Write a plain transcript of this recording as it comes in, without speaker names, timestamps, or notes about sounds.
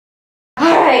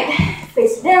Alright,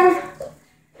 face it down.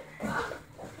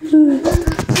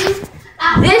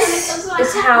 This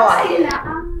is how I do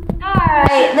it.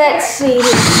 Alright, let's see.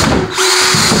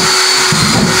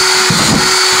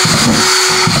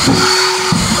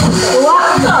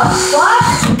 What the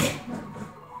fuck?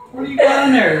 What are you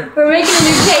doing there? We're making a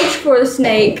new cage for the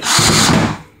snake.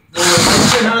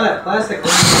 Let's get out of that plastic so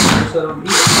I don't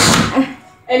eat it.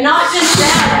 And not just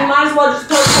that, you might as well just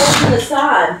put holes in the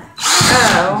side.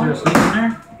 Oh. Is there a snake in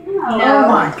there? No. Oh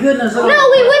my goodness. No, we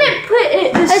wouldn't put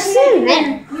it the snake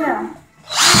there. Yeah.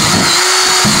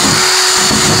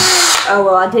 Oh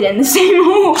well, I did it in the same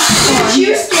hole. Is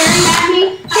you staring at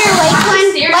me? Here,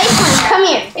 Lakeland, come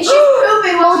here. Is she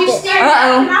pooping while she's staring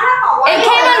at me? It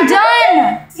came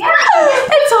undone. Yeah.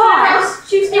 It's hot.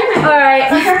 She was staring at me. Alright.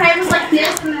 Like her head was like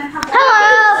this and then her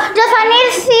Hello, just I need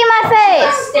to see my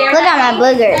face. Look at my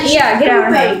boogers. Yeah, get out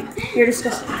of here. You're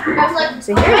disgusting. I was like,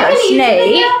 So here's our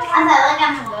snake. I thought, look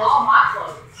at my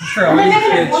boogers. I'm sure all these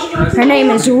kids. Her name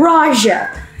is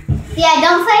Raja. Yeah,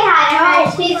 don't say hi to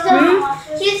her. She's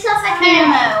still a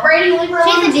camo. Brady,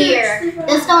 She's a deer.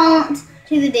 Just don't.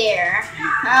 She's a deer.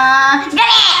 Get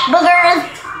it, boogers.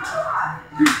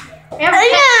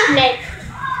 snake.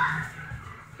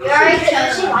 You already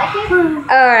chose. She like it?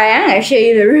 Alright, I'm gonna show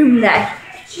you the room the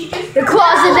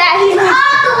closet that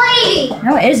Ugly.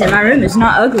 No, it isn't. My room is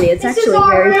not ugly. It's actually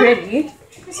very pretty.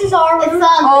 This is our room. It's ugly.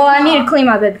 Oh, I need to clean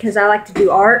my bed because I like to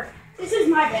do art. This is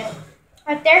my bed.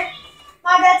 Right there.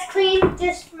 My bed's clean.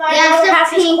 Just my Yeah, room it's has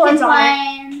so his pink cords and on it.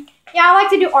 plain. Yeah, I like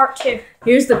to do art too.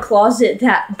 Here's the closet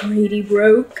that Brady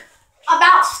broke.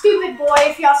 About Stupid Boy,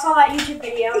 if y'all saw that YouTube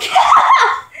video. Because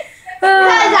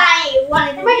I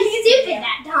wanted to Wait, be you did stupid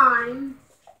that time.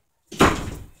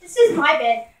 This is my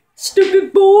bed.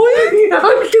 Stupid boy.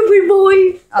 I'm stupid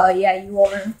boy. Oh yeah, you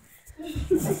are.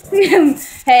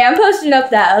 Hey, I'm posting up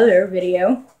that other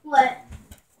video What?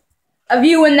 of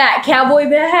you in that cowboy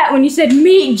hat when you said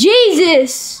meet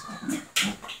Jesus.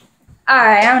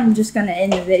 Alright, I'm just gonna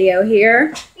end the video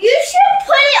here. You should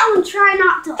put it on try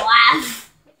not to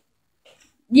laugh.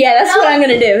 Yeah, that's what I'm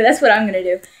gonna do. That's what I'm gonna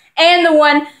do. And the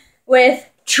one with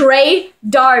Trey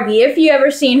Darby, if you ever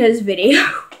seen his video.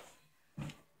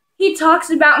 He talks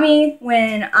about me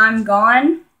when I'm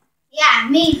gone. Yeah,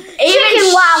 me. Even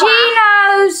Chicken Wawa. she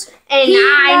knows, and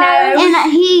I know.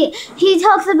 And he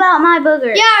talks about my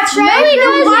booger. Yeah, Trey, No, he if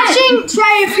you're doesn't. watching,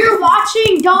 Trey, if you're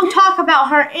watching, don't talk about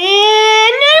her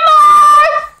anymore.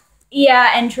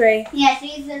 Yeah, and Trey. Yeah,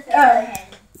 she's just ahead.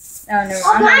 Oh no,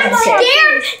 I'm not I'm gonna say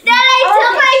it. scared that I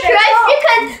took my crush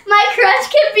because my crush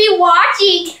can be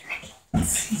watching.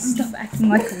 Stop acting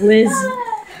like Liz.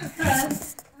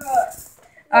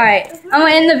 Alright, I'm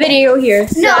gonna end the video here.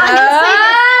 No, I'm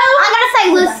gonna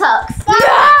say Liz sucks.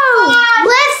 No!